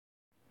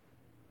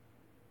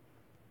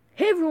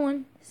Hey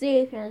everyone,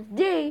 Say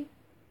today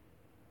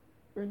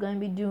we're going to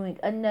be doing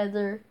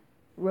another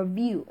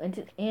review. And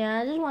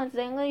I just want to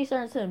say I'm going to be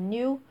starting something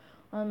new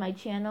on my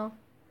channel.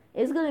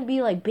 It's going to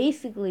be like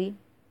basically,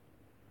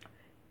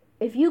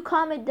 if you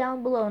comment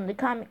down below in the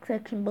comment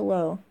section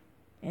below,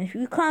 and if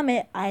you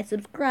comment, I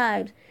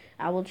subscribe,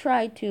 I will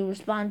try to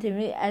respond to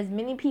as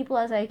many people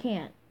as I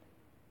can.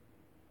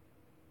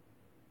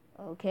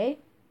 Okay?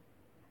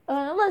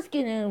 Let's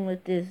get in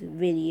with this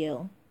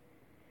video.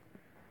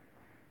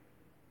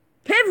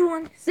 Hey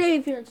everyone,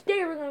 Save here, and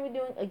today we're going to be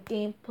doing a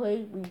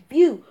gameplay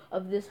review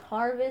of this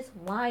Harvest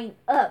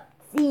lineup.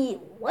 Dwyane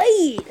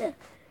Wade!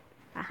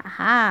 Ha ha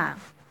ha.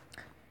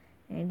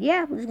 And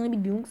yeah, we're just going to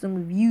be doing some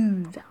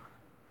reviews.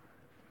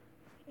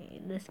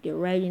 And let's get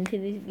right into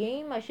this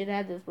game. I should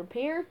have this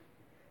prepared.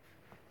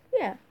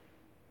 Yeah.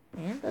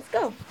 And let's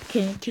go.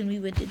 Can we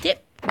with the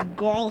dip?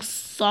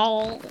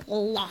 Gasol.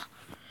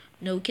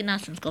 No, cannot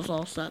since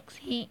Gasol sucks.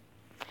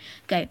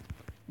 Okay.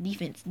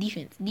 Defense.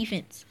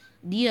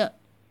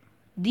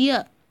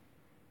 Dia.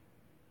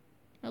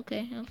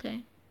 Okay.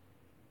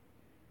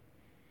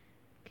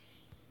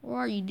 Where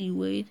are you, D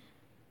Wade?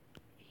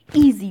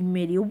 Easy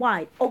midi,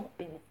 wide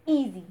open,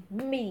 easy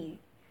midi.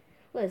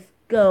 Let's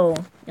go.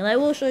 And I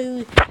will show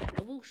you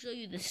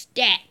the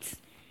stats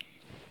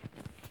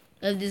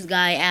of this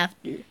guy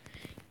after.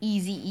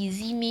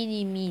 Easy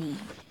midi.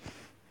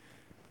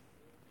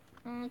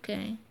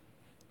 Okay.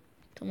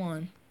 Come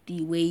on,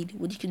 D Wade.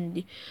 What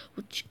you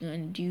gonna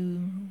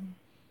do?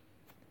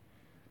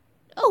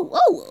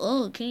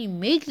 Oh, can he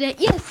make that?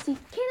 Yes, he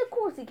can. Of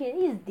course he can.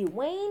 He's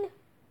Dwyane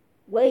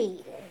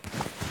Wade.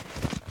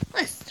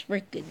 Let's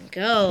freaking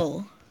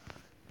go.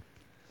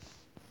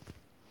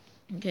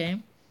 Okay.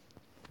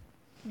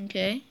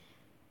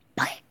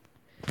 But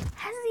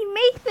how does he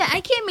make that?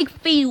 I can't make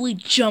fadeaway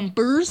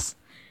jumpers.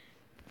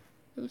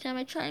 Every time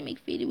I try to make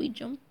fadeaway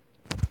jump.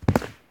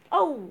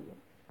 Oh!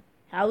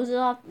 How is it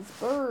off the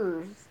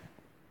Spurs?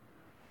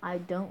 I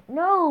don't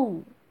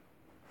know.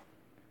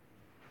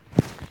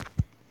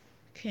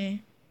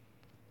 Okay.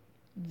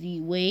 Z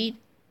Wade.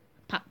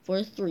 Pop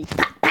for 3.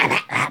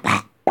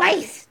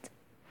 Beast!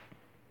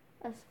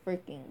 Let's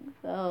freaking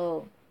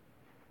go.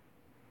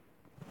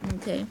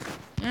 Okay.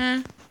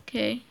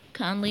 Okay.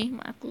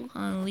 Michael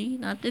Conley.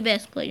 Not the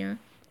best player.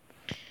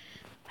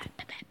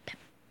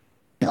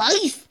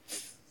 Beast!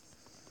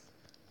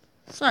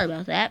 Sorry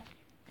about that.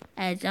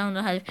 I don't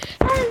know how to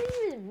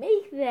even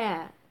make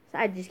that. So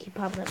I just keep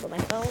popping up on my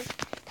phone.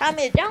 Tell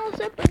me to download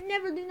stuff, but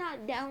do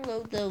not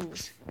download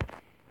those.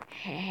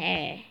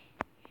 Okay,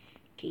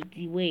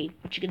 D Wade,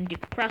 what you gonna do?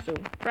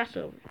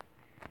 Crossover.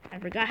 I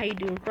forgot how you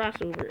do a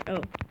crossover.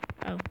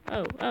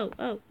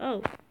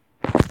 Oh.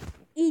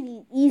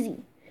 Easy.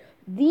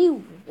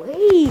 D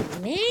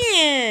Wade,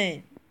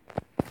 man.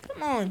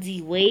 Come on,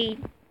 D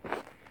Wade.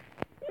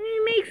 He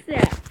makes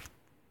that.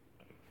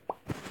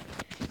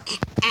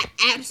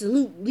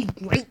 Absolutely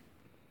great.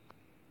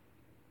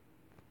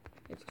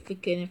 Let's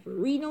click in for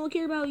read. No one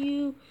cares about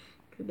you.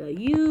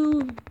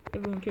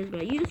 Everyone cares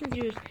about you since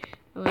you're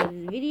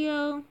this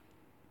video.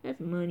 That's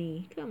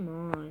money. Come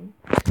on.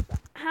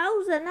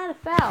 How is that not a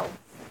foul?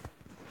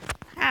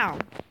 How?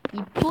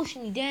 He pushed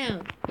me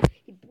down.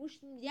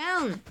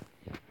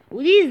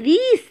 What is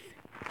this?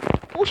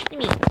 Pushed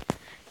me.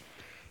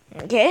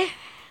 Okay.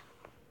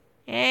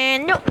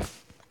 And nope.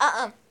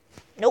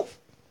 Nope.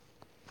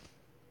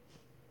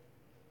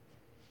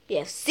 You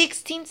have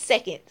 16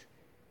 seconds.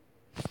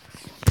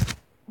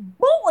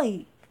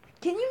 Boy,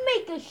 can you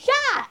make a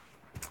shot?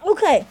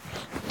 Okay.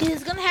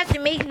 He's gonna have to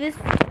make this.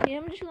 Okay,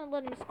 I'm just gonna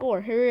let him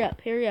score. Hurry up.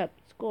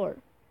 Score.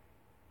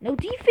 No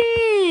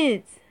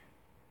defense.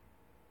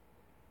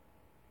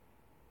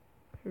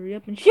 Hurry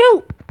up and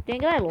shoot.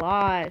 Dang it, I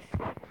lost.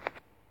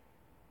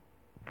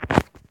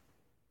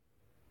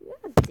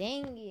 God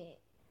dang it.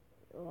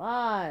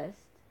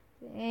 Lost.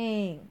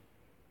 Dang.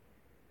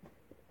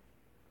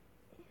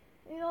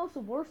 You know what's the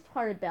worst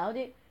part about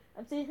it?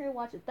 I'm sitting here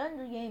watching a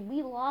Thunder game.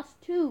 We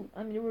lost 2.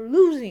 I mean, we're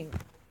losing.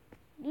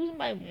 Losing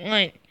by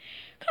 1.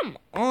 Come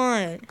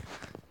on.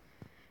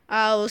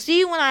 I will see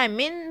you when I'm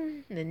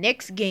in the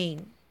next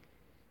game.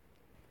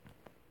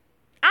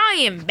 I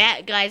am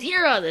back, guys.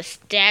 Here are the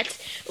stats.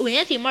 Oh,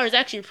 Anthony Marr is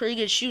actually a pretty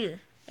good shooter.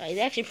 He's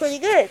actually pretty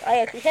good. I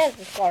actually have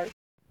this card.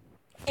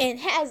 And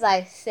as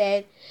I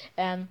said,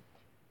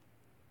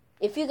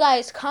 if you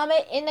guys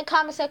comment in the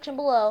comment section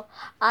below,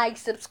 I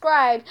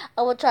subscribe,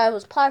 I will try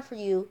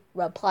to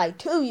reply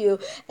to you,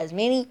 as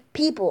many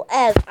people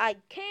as I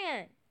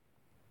can.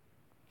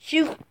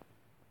 Shoot.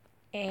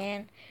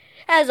 And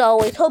as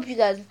always, hope you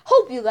guys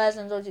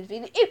enjoyed this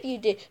video. If you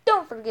did,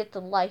 don't forget to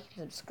like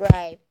and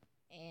subscribe.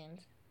 And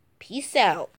peace out.